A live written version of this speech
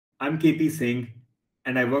I'm KP Singh,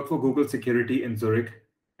 and I work for Google Security in Zurich.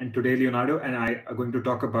 And today, Leonardo and I are going to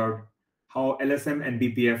talk about how LSM and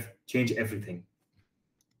BPF change everything.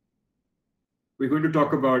 We're going to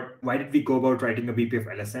talk about why did we go about writing a BPF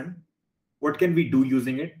LSM, what can we do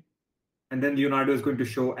using it, and then Leonardo is going to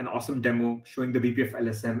show an awesome demo showing the BPF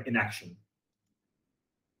LSM in action.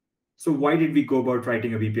 So why did we go about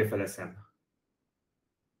writing a BPF LSM?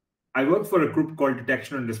 I work for a group called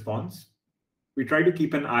Detection and Response. We try to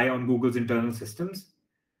keep an eye on Google's internal systems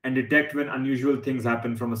and detect when unusual things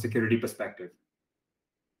happen from a security perspective.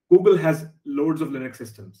 Google has loads of Linux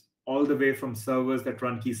systems, all the way from servers that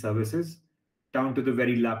run key services down to the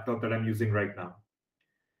very laptop that I'm using right now.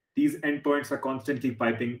 These endpoints are constantly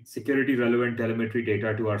piping security-relevant telemetry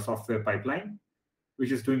data to our software pipeline,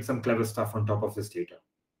 which is doing some clever stuff on top of this data.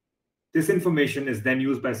 This information is then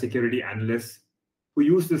used by security analysts who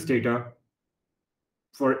use this data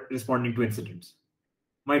for responding to incidents.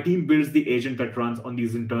 My team builds the agent that runs on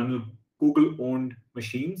these internal Google-owned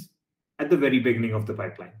machines at the very beginning of the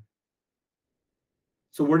pipeline.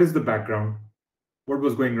 So what is the background? What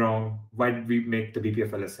was going wrong? Why did we make the BPF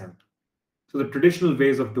LSM? So the traditional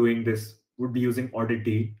ways of doing this would be using audit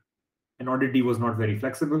D, and audit D was not very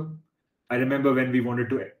flexible. I remember when we wanted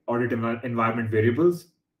to audit environment variables,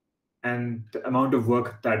 and the amount of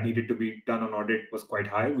work that needed to be done on audit was quite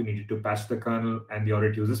high. We needed to patch the kernel and the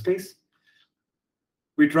audit user space.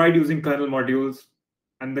 We tried using kernel modules,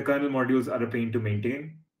 and the kernel modules are a pain to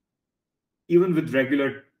maintain. Even with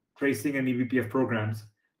regular tracing and eBPF programs,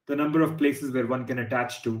 the number of places where one can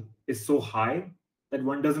attach to is so high that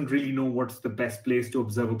one doesn't really know what's the best place to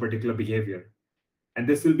observe a particular behavior. And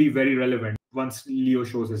this will be very relevant once Leo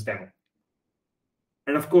shows his demo.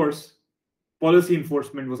 And of course, policy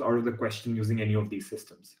enforcement was out of the question using any of these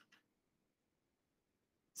systems.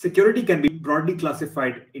 Security can be broadly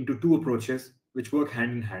classified into two approaches which work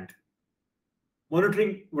hand in hand.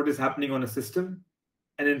 Monitoring what is happening on a system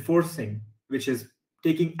and enforcing, which is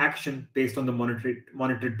taking action based on the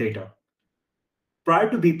monitored data.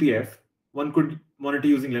 Prior to BPF, one could monitor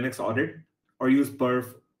using Linux Audit or use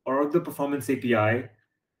perf or the performance API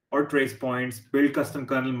or trace points, build custom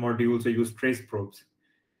kernel modules or use trace probes.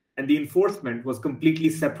 And the enforcement was completely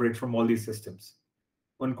separate from all these systems.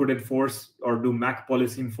 One could enforce or do MAC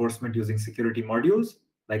policy enforcement using security modules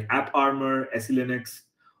like AppArmor, SELinux,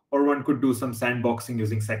 or one could do some sandboxing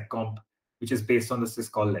using seccomp, which is based on the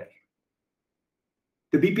syscall layer.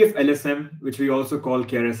 The BPF LSM, which we also call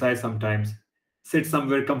KRSI sometimes, sits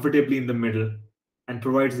somewhere comfortably in the middle and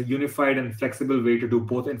provides a unified and flexible way to do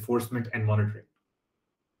both enforcement and monitoring.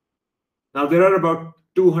 Now, there are about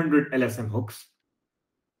 200 LSM hooks.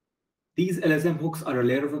 These LSM hooks are a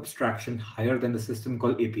layer of abstraction higher than the system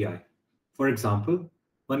call API. For example,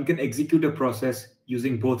 one can execute a process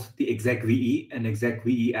using both the execve and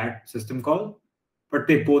execve-add system call, but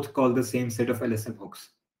they both call the same set of LSM hooks.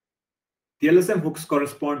 The LSM hooks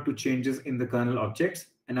correspond to changes in the kernel objects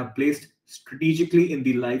and are placed strategically in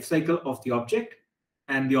the lifecycle of the object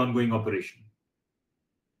and the ongoing operation.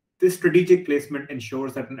 This strategic placement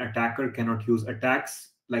ensures that an attacker cannot use attacks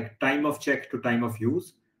like time of check to time of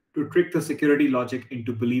use to trick the security logic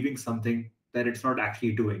into believing something that it's not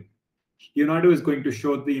actually doing. Leonardo is going to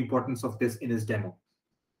show the importance of this in his demo.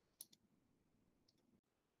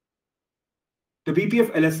 The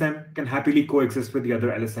BPF LSM can happily coexist with the other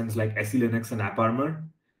LSMs like SELinux and AppArmor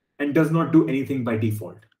and does not do anything by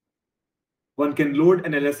default. One can load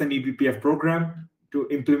an LSM eBPF program to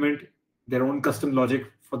implement their own custom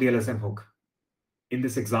logic for the LSM hook. In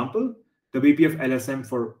this example, the BPF LSM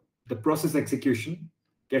for the process execution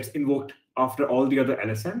gets invoked after all the other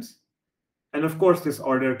LSMs. And of course, this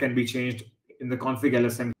order can be changed in the config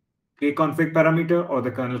LSM kconfig parameter or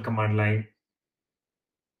the kernel command line.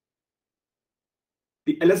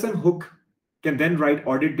 The LSM hook can then write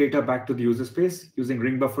audit data back to the user space using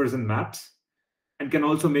ring buffers and maps, and can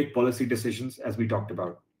also make policy decisions as we talked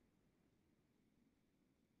about.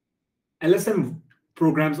 LSM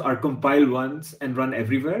programs are compiled once and run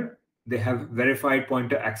everywhere. They have verified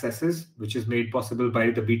pointer accesses, which is made possible by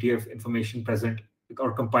the BTF information present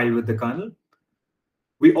or compiled with the kernel.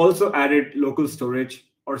 We also added local storage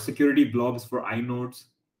or security blobs for inodes,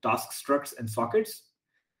 task structs, and sockets.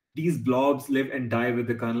 These blobs live and die with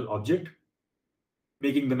the kernel object,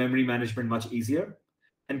 making the memory management much easier,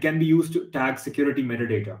 and can be used to tag security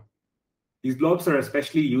metadata. These blobs are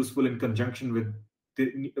especially useful in conjunction with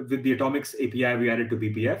the Atomics API we added to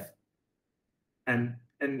BPF, and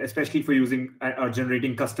especially for using or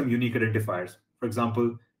generating custom unique identifiers. For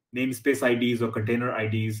example, namespace IDs or container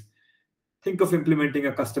IDs. Think of implementing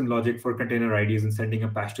a custom logic for container IDs and sending a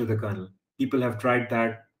patch to the kernel. People have tried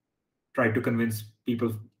that, tried to convince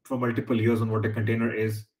people for multiple years on what a container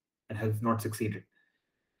is and has not succeeded.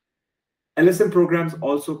 LSM programs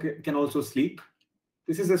also can also sleep.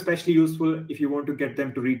 This is especially useful if you want to get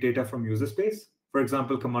them to read data from user space, for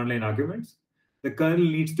example, command line arguments. The kernel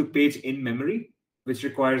needs to page in memory, which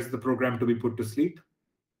requires the program to be put to sleep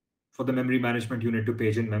for the memory management unit to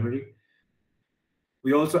page in memory.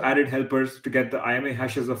 We also added helpers to get the IMA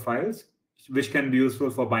hashes of files, which can be useful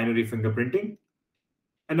for binary fingerprinting.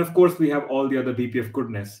 And of course, we have all the other BPF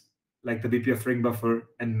goodness, like the BPF ring buffer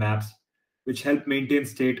and maps, which help maintain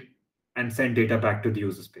state and send data back to the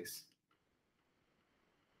user space.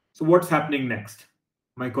 So what's happening next?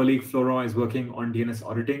 My colleague Florent is working on DNS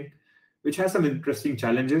auditing, which has some interesting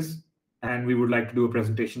challenges, and we would like to do a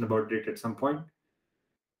presentation about it at some point.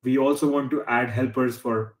 We also want to add helpers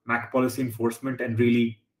for MAC policy enforcement and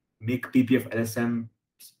really make BPF LSM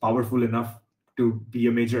powerful enough to be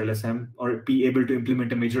a major LSM or be able to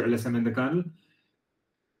implement a major LSM in the kernel.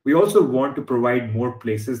 We also want to provide more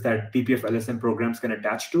places that BPF LSM programs can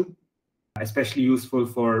attach to, especially useful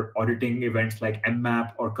for auditing events like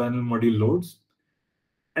mmap or kernel module loads.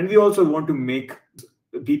 And we also want to make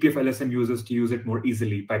BPF LSM users to use it more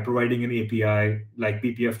easily by providing an API like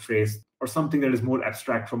BPF trace or something that is more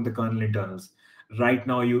abstract from the kernel internals. Right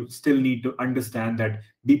now, you still need to understand that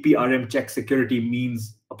BPRM check security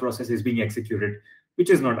means a process is being executed, which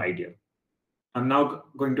is not ideal. I'm now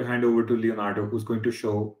going to hand over to Leonardo, who's going to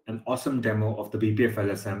show an awesome demo of the BPF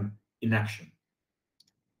LSM in action.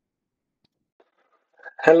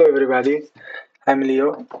 Hello everybody, I'm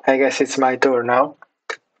Leo. I guess it's my turn now.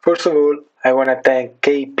 First of all, I want to thank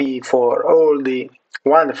KP for all the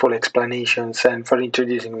wonderful explanations and for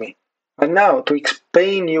introducing me. And now, to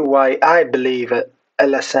explain you why I believe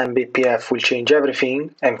LSM BPF will change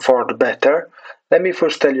everything and for the better, let me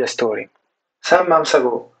first tell you a story. Some months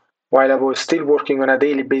ago, while I was still working on a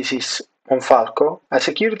daily basis on Falco, a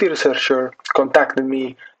security researcher contacted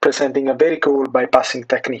me presenting a very cool bypassing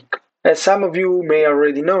technique. As some of you may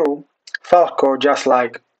already know, Falco, just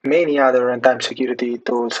like many other runtime security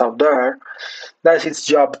tools out there, does its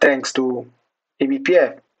job thanks to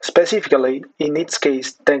eBPF, specifically, in its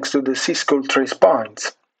case, thanks to the syscall trace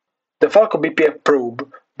points. The Falco BPF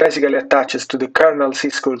probe basically attaches to the kernel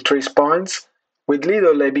syscall trace points with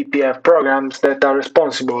little eBPF programs that are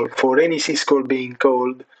responsible for any syscall being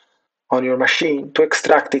called on your machine to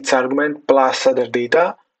extract its argument plus other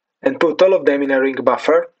data and put all of them in a ring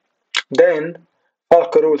buffer. Then,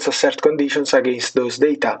 Falco rules assert conditions against those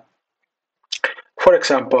data. For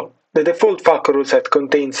example, the default Falco rule set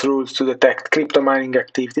contains rules to detect crypto mining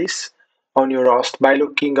activities on your host by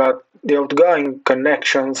looking at the outgoing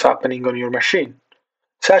connections happening on your machine.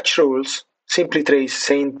 Such rules simply trace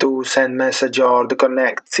send to, send message, or the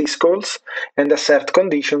connect syscalls and assert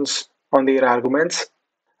conditions on their arguments,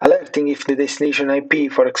 alerting if the destination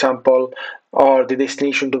IP, for example, or the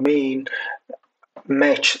destination domain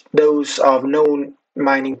match those of known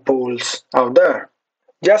mining pools out there.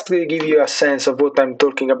 Just to give you a sense of what I'm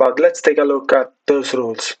talking about, let's take a look at those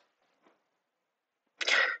rules.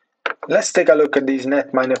 Let's take a look at this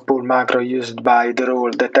net miner pool macro used by the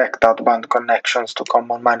rule detect outbound connections to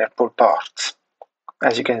common miner pool ports,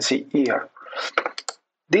 as you can see here.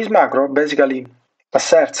 This macro basically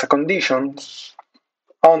asserts a condition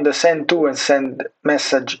on the send to and send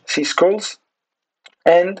message syscalls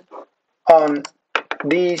and on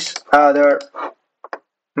these other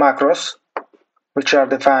macros, which are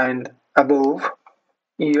defined above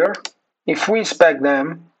here. If we inspect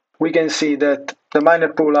them, we can see that the miner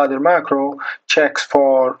pool other macro checks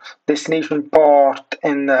for destination port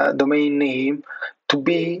and domain name to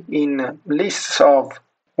be in lists of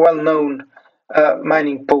well-known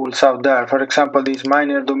mining pools out there. For example, this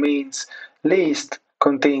miner domains list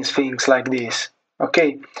contains things like this.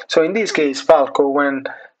 Okay, so in this case, Falco, when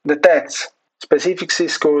detects specific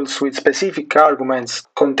syscalls with specific arguments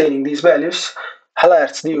containing these values,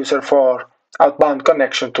 alerts the user for outbound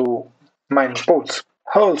connection to mining pools.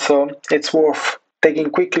 Also, it's worth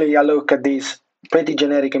taking quickly a look at this pretty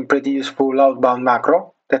generic and pretty useful outbound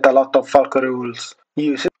macro that a lot of Falco rules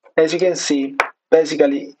use. As you can see,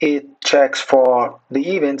 basically it checks for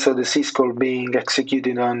the events of the syscall being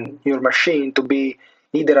executed on your machine to be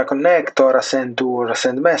either a connect or a send to or a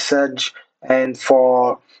send message, and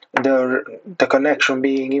for the connection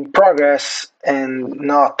being in progress and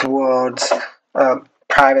not towards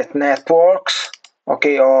private networks,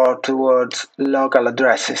 okay, or towards local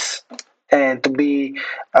addresses, and to be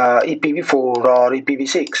IPv4 or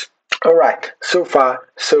IPv6. All right, so far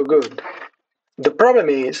so good. The problem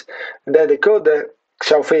is that the code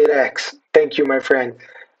Xiaofei X, thank you my friend,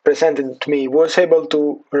 presented to me was able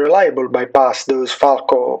to reliably bypass those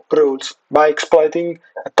Falco rules by exploiting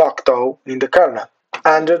a tocto in the kernel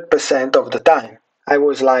 100% of the time. I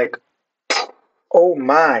was like, oh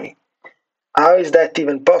my, how is that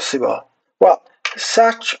even possible? Well,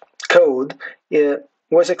 such code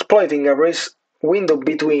was exploiting a risk window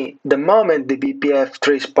between the moment the BPF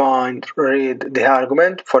trace point read the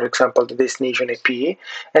argument, for example the destination IP,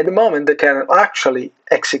 and the moment the kernel actually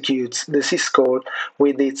executes the syscall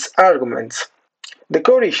with its arguments. The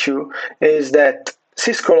core issue is that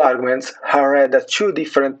syscall arguments are read at two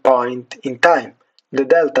different points in time. The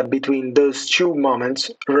delta between those two moments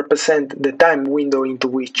represents the time window into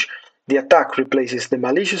which the attack replaces the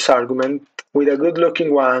malicious argument with a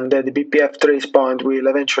good-looking one that the BPF trace point will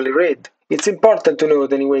eventually read. It's important to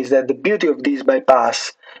note anyways that the beauty of this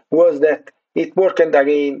bypass was that it worked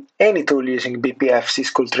against any tool using BPF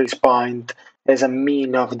syscall trace point as a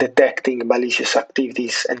mean of detecting malicious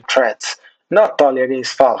activities and threats, not only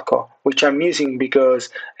against Falco, which I'm using because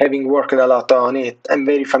having worked a lot on it, I'm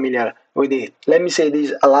very familiar with it. Let me say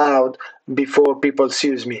this aloud before people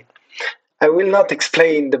sue me. I will not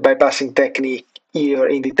explain the bypassing technique here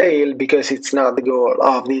in detail because it's not the goal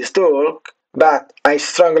of this talk, but I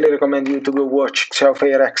strongly recommend you to go watch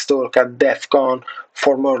Software X talk at DEF CON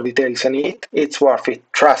for more details on it. It's worth it,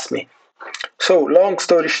 trust me. So, long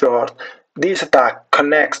story short, this attack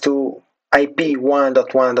connects to IP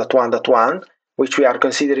 1.1.1.1, which we are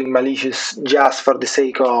considering malicious just for the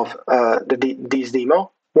sake of this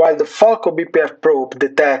demo, while the Falco BPF probe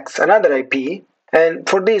detects another IP, and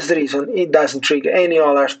for this reason it doesn't trigger any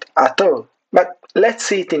alert at all. But let's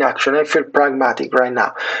see it in action. I feel pragmatic right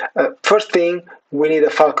now. First thing, we need a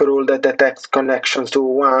Falco rule that detects connections to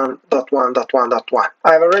 1.1.1.1.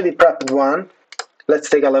 I've already prepped one. Let's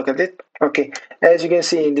take a look at it. Okay, as you can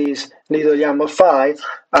see in this little YAML file,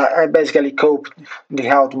 I basically copied the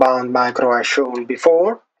outbound macro I showed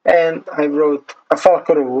before, and I wrote a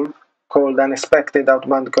Falco rule called unexpected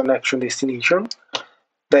outbound connection destination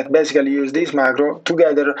that basically use this macro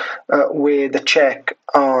together with a check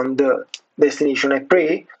on the destination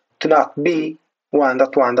IP to not be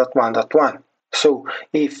 1.1.1.1. So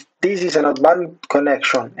if this is an outbound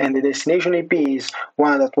connection and the destination IP is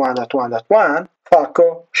 1.1.1.1,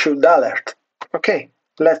 Falco should alert. Okay,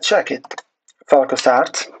 let's check it. Falco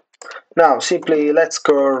starts. Now simply let's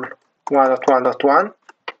curl 1.1.1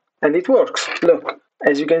 and it works. Look,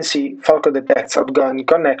 as you can see, Falco detects outgoing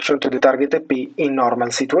connection to the target IP in normal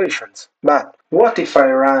situations. But what if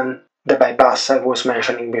I run the bypass I was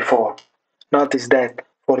mentioning before? Notice that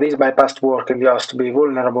for this bypass to work and the host to be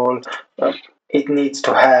vulnerable, it needs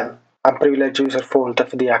to have unprivileged user fault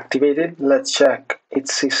FD activated. Let's check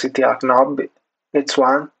its CCTR knob. It's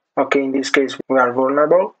 1. Okay, in this case we are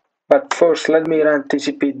vulnerable. But first let me run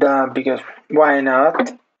TCP dump because why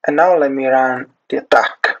not? And now let me run the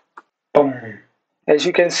attack. Boom. As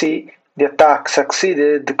you can see, the attack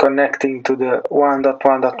succeeded connecting to the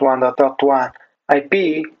 1.1.1.1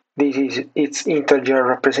 IP. This is its integer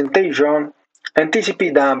representation, and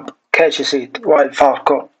TCP dump catches it while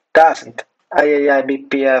Falco doesn't.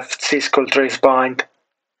 BPF syscall trace point.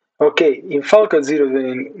 Okay, in Falco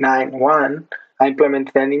 0.29.1, I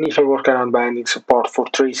implemented an initial workaround binding support for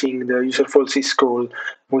tracing the user fault syscall,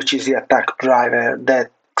 which is the attack driver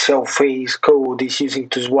that Xeophase code is using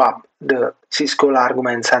to swap the syscall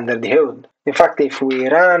arguments under the hood. In fact, if we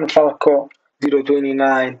run Falco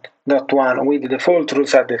 0.29.1 with the default rule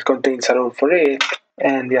set that contains a rule for it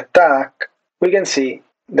and the attack, we can see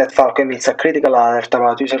that Falco emits a critical alert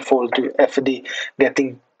about user fault to FD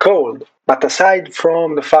getting called. But aside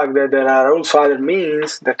from the fact that there are also other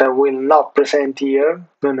means that I will not present here,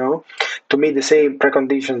 to meet the same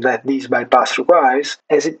preconditions that this bypass requires,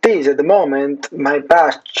 as it is at the moment, my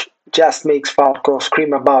patch just makes Falco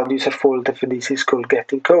scream about user fault FD syscall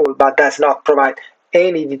getting called, but does not provide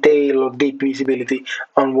any detail or deep visibility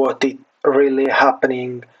on what is really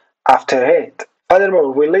happening after it.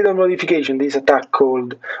 Furthermore, with little modification, this attack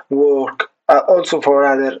could work also for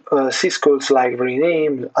other syscalls like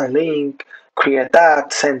rename, unlink, create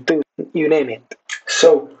that, send to, you name it.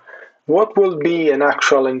 So, what will be an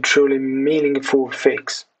actual and truly meaningful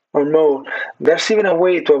fix? Or more, there's even a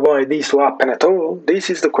way to avoid this to happen at all? This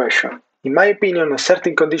is the question. In my opinion, a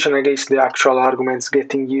certain condition against the actual arguments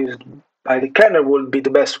getting used by the kernel would be the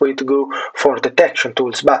best way to go for detection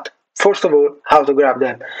tools, but first of all, how to grab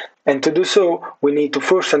them. And to do so, we need to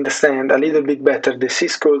first understand a little bit better the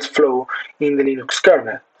syscalls flow in the Linux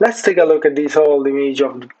kernel. Let's take a look at this old image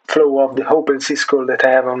of the flow of the open syscall that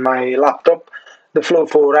I have on my laptop. The flow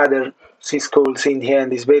for other syscalls in the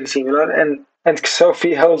end is very similar, and And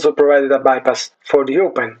Sophie also provided a bypass for the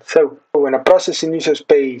open. So when a process in user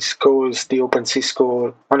space calls the open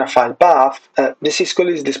syscall on a file path, the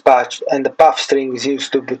syscall is dispatched and the path string is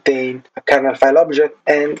used to obtain a kernel file object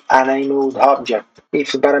and an inode object.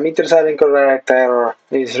 If the parameters are incorrect, error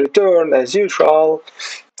is returned as usual,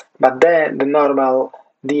 but then the normal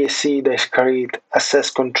DSC discrete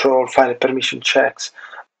access control file permission checks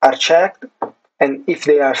are checked, and if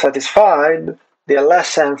they are satisfied, the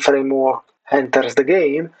LSM framework enters the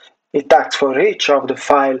game. It acts for each of the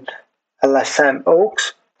file LSM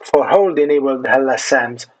hooks for all the enabled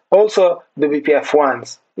LSMs, also the BPF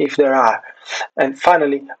ones, if there are. And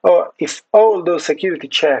finally, or if all those security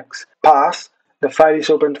checks pass, the file is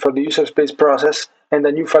opened for the user space process and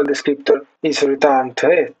a new file descriptor is returned to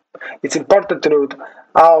it. It's important to note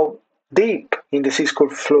how deep in the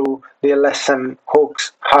syscall flow the LSM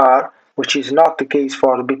hooks are, which is not the case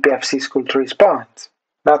for the BPF syscall trace points.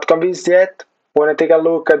 Not convinced yet? Want to take a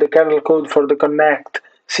look at the kernel code for the connect,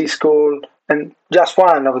 syscall, and just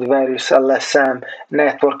one of the various LSM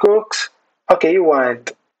network hooks? Okay, you want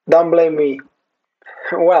it. Don't blame me.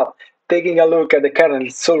 Well, taking a look at the kernel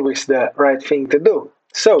is always the right thing to do.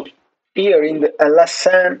 So, here in the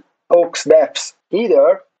LSM hooks depths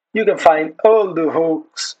header, you can find all the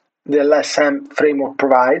hooks the LSM framework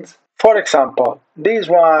provides. For example, this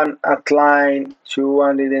one at line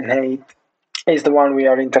 208 is the one we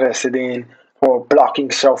are interested in for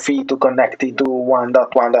blocking Sophie to connect it to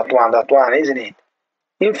 1.1.1.1, isn't it?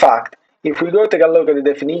 In fact, if we go take a look at the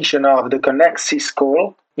definition of the connect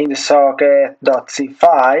syscall in the socket.c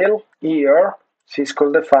file, here,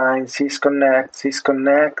 syscall defines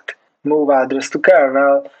sysconnect, move address to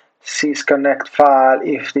kernel, sysconnect file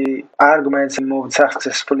if the arguments are moved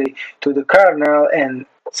successfully to the kernel, and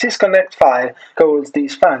sysconnect file calls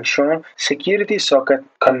this function security socket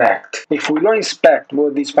connect. If we go inspect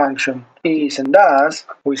what this function is and does,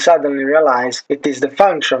 we suddenly realize it is the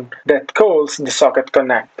function that calls the socket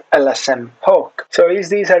connect LSM hook. So is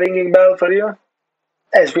this a ringing bell for you?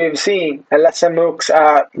 As we have seen, LSM hooks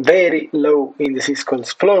are very low in the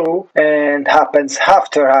syscall's flow and happens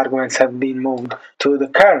after arguments have been moved to the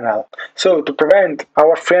kernel. So to prevent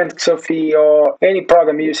our friend Sophie or any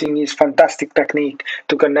program using this fantastic technique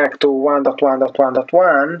to connect to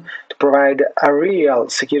 1.1.1.1 to provide a real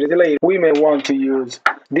security layer, we may want to use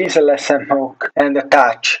this LSM hook and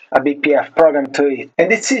attach a BPF program to it.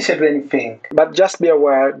 And it's easier than you think, but just be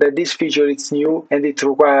aware that this feature is new and it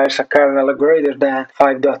requires a kernel greater than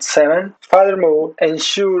 5.7. Furthermore,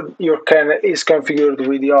 ensure your kernel is configured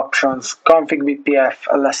with the options config BPF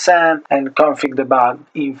LSM and config debug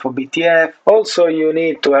info BTF. Also, you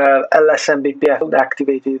need to have LSM BPF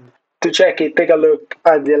activated. To check it, take a look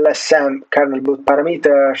at the LSM kernel boot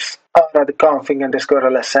parameters or at the config underscore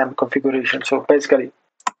LSM configuration. So basically,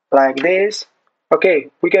 like this. Okay,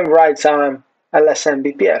 we can write some LSM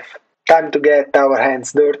BPF. Time to get our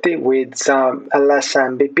hands dirty with some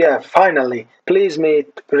LSM BPF. Finally, please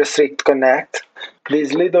meet restrict connect,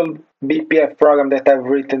 this little BPF program that I've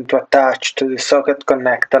written to attach to the socket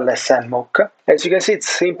connect LSM hook. As you can see, it's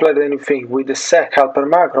simpler than you think. With the sec helper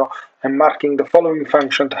macro, I'm marking the following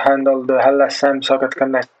function to handle the LSM socket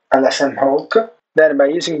connect LSM hook. Then by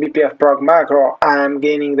using BPF prog macro, I'm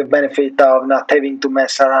gaining the benefit of not having to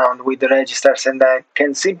mess around with the registers, and I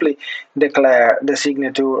can simply declare the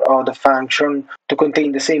signature of the function to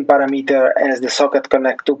contain the same parameter as the socket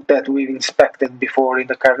connect hook that we've inspected before in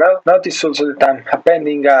the kernel. Notice also that I'm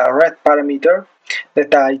appending a ret parameter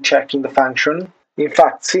that I check in the function. In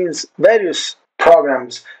fact, since various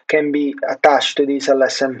programs can be attached to this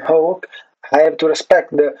LSM hook, I have to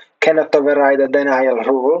respect the cannot override a denial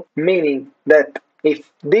rule, meaning that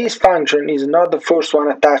if this function is not the first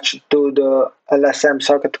one attached to the LSM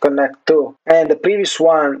socket connect to, and the previous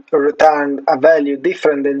one returned a value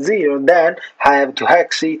different than 0, then I have to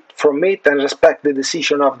exit from it and respect the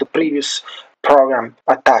decision of the previous program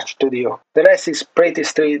attached to the hook. The rest is pretty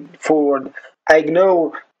straightforward. I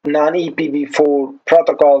ignore non-IPv4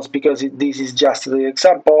 protocols because this is just the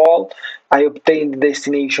example. I obtain the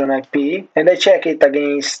destination IP and I check it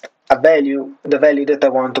against a value, the value that I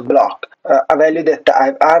want to block, a value that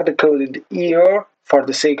I've hard-coded here for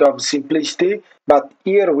the sake of simplicity, but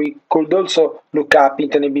here we could also look up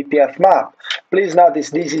into a BPF map. Please notice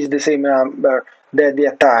this is the same number that the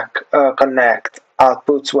attack connect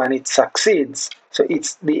outputs when it succeeds. So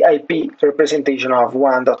it's the IP representation of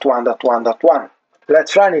 1.1.1.1.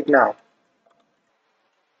 Let's run it now.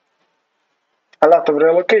 A lot of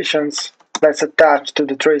relocations. Let's attach to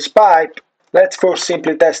the trace pipe. Let's first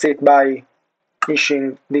simply test it by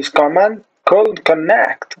issuing this command called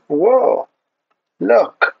connect. Whoa,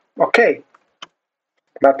 look, okay.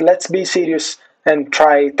 But let's be serious and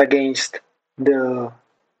try it against the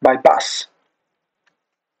bypass.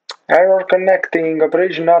 Error connecting,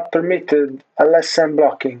 operation not permitted, LSM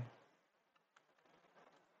blocking.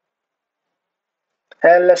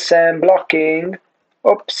 LSM blocking,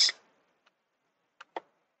 oops.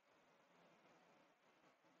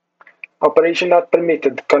 Operation not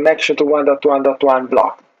permitted, connection to 1.1.1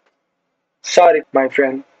 blocked. Sorry, my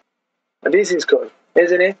friend. This is good,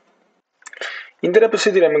 isn't it? In the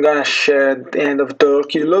repository I'm gonna share at the end of the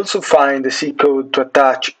talk, you'll also find the C code to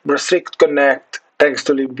attach restrict connect thanks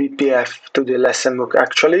to the BPF to the LSM hook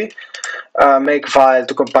actually, make file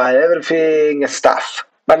to compile everything and stuff.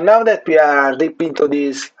 But now that we are deep into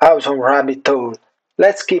this awesome rabbit hole,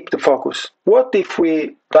 let's keep the focus. What if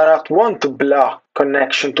we do not want to block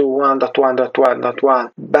connection to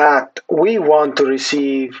 1.1.1.1, but we want to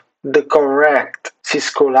receive the correct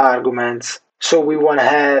syscall arguments? So we want to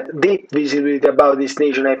have deep visibility about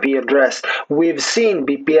destination IP address. We've seen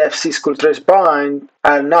BPF syscall trace point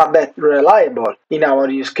are not that reliable in our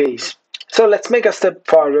use case. So let's make a step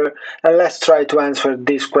further and let's try to answer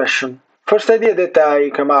this question. First idea that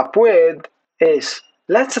I come up with is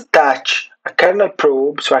let's attach a kernel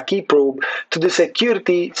probe, so a key probe, to the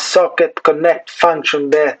security socket connect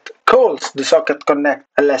function that calls the socket connect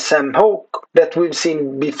LSM hook that we've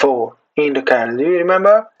seen before in the kernel. Do you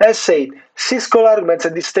remember? As said, syscall arguments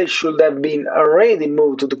at this stage should have been already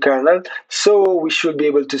moved to the kernel, so we should be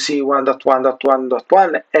able to see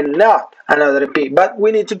 1.1.1.1 and not another IP. But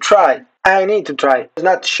we need to try. I need to try. I'm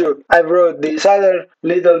not sure. I wrote this other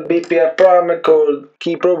little BPF program called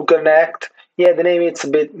key probe connect. Yeah, the name is a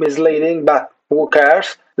bit misleading, but who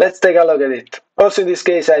cares? Let's take a look at it. Also in this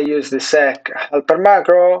case I use the sec helper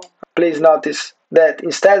macro. Please notice that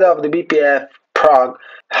instead of the BPF prog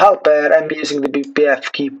helper, I'm using the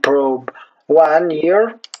BPF key probe 1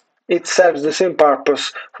 here. It serves the same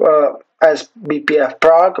purpose as BPF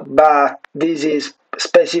prog, but this is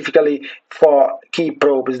specifically for key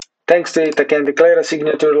probes. Thanks to it, I can declare a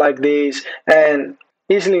signature like this and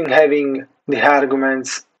easily having the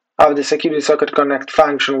arguments of the security socket connect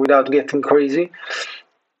function without getting crazy.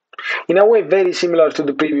 In a way very similar to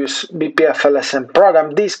the previous BPF LSM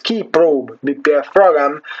program, this key probe BPF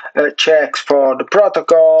program checks for the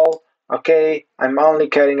protocol. Okay, I'm only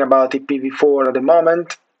caring about IPv4 at the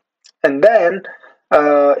moment. And then,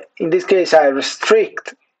 in this case, I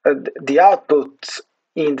restrict the outputs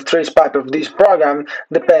in the trace pipe of this program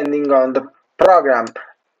depending on the program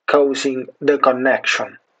causing the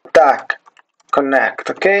connection. Tac connect,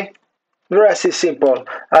 okay? The rest is simple.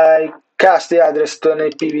 I cast the address to an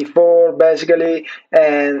IPv4 basically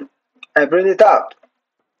and I print it out.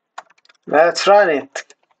 Let's run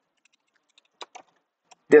it.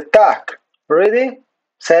 The attack. Ready,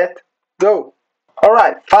 set, go.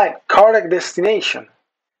 Alright, fine, correct destination.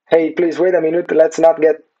 Hey, please wait a minute, let's not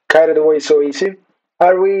get carried away so easy.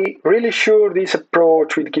 Are we really sure this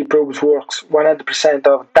approach with key probes works 100%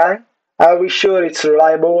 of the time? Are we sure it's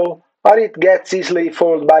reliable? Or it gets easily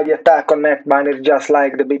fooled by the attack connect binary just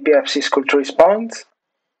like the BPF syscall trace points?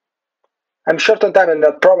 I'm short on time and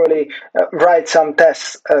I'll probably write some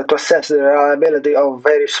tests to assess the reliability of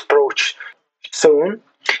various approaches soon.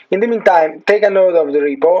 In the meantime, take a note of the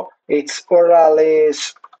repo. Its URL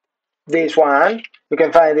is this one. You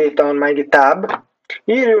can find it on my GitHub.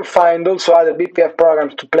 Here you'll find also other BPF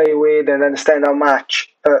programs to play with and understand how much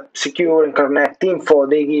secure and connect info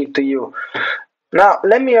they give to you. Now,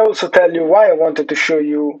 let me also tell you why I wanted to show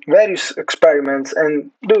you various experiments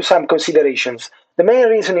and do some considerations. The main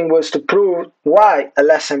reasoning was to prove why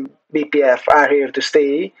LSM BPF are here to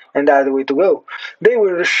stay and are the way to go. They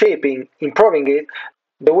were reshaping, improving it,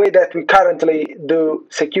 the way that we currently do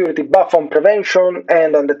security both on prevention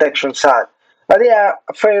and on detection side. But they are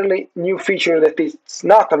a fairly new feature that is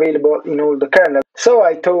not available in all the kernels. So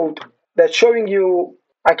I thought that showing you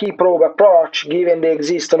a key probe approach, given they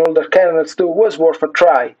exist on older kernels too, was worth a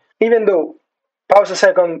try. Even though, pause a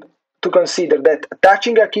second to consider that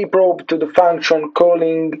attaching a key probe to the function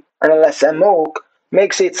calling an LSM hook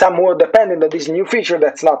makes it somewhat dependent on this new feature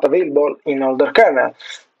that's not available in older kernel.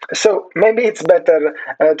 So maybe it's better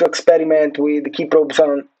to experiment with key probes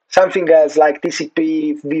on something else like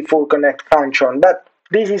TCP v4 connect function, but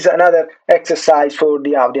this is another exercise for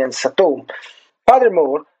the audience at home.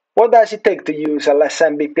 Furthermore, what does it take to use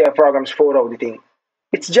LSM BPF programs for auditing?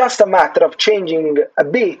 It's just a matter of changing a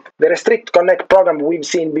bit the restrict connect program we've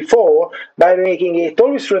seen before by making it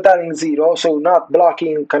always returning 0, so not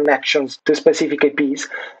blocking connections to specific IPs,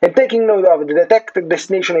 and taking note of the detected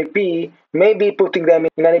destination IP, maybe putting them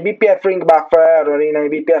in an BPF ring buffer or in a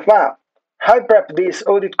BPF map. I prepped this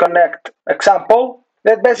audit connect example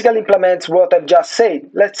that basically implements what I've just said.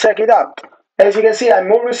 Let's check it out. As you can see,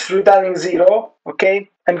 I'm always returning 0, okay?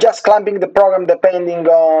 I'm just clamping the program depending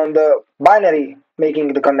on the binary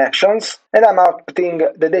making the connections, and I'm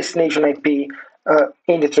outputting the destination IP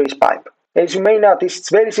in the trace pipe. As you may notice,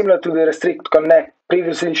 it's very similar to the restrict connect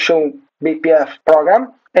previously shown BPF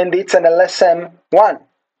program, and it's an LSM1.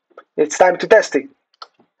 It's time to test it.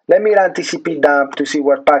 Let me run TCP dump to see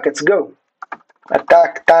where packets go.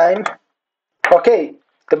 Attack time. Okay,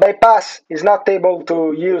 the bypass is not able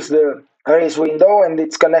to use the arrays window and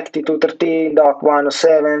it's connected to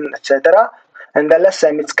 13.107, etc. And the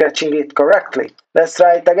LSM is catching it correctly. Let's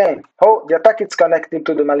try it again. Oh, the attack is connected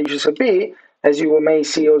to the malicious IP, as you may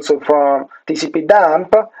see also from TCP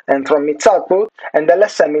dump and from its output, and the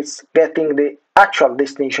LSM is getting the actual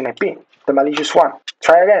destination IP, the malicious one.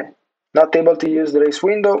 Try again. Not able to use the race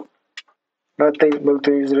window. Not able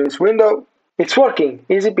to use the race window. It's working.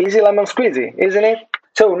 Easy peasy lemon squeezy, isn't it?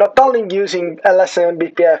 So not only using LSM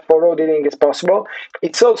BPF for auditing is possible,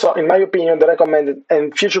 it's also, in my opinion, the recommended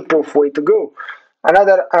and future-proof way to go.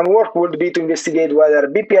 Another work would be to investigate whether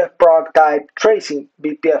BPF prog type tracing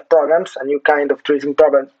BPF programs, a new kind of tracing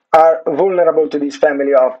problem, are vulnerable to this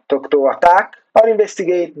family of talk-to attack, or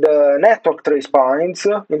investigate the network trace points.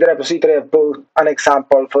 In the repository I've put an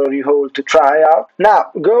example for you all to try out.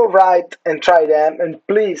 Now, go right and try them, and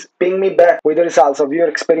please ping me back with the results of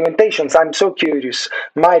your experimentations. I'm so curious.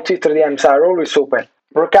 My Twitter DMs are always open.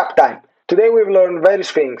 Recap time. Today we've learned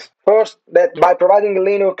various things. First, that by providing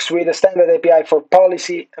Linux with a standard API for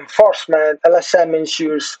policy enforcement, LSM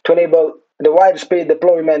ensures to enable the widespread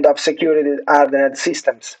deployment of security hardened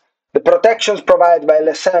systems. The protections provided by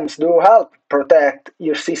LSMs do help protect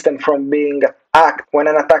your system from being hacked when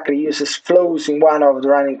an attacker uses flaws in one of the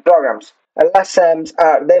running programs. LSMs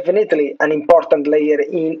are definitely an important layer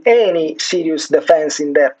in any serious defense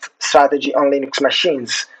in-depth strategy on Linux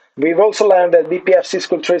machines. We've also learned that BPF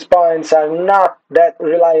syscall trace points are not that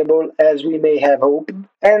reliable as we may have hoped,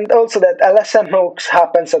 and also that LSM hooks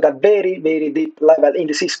happens at a very, very deep level in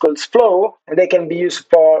the syscall's flow, and they can be used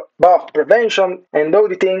for both prevention and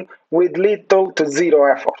auditing with little to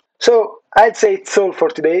zero effort. So I'd say it's all for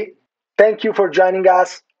today. Thank you for joining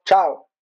us. Ciao!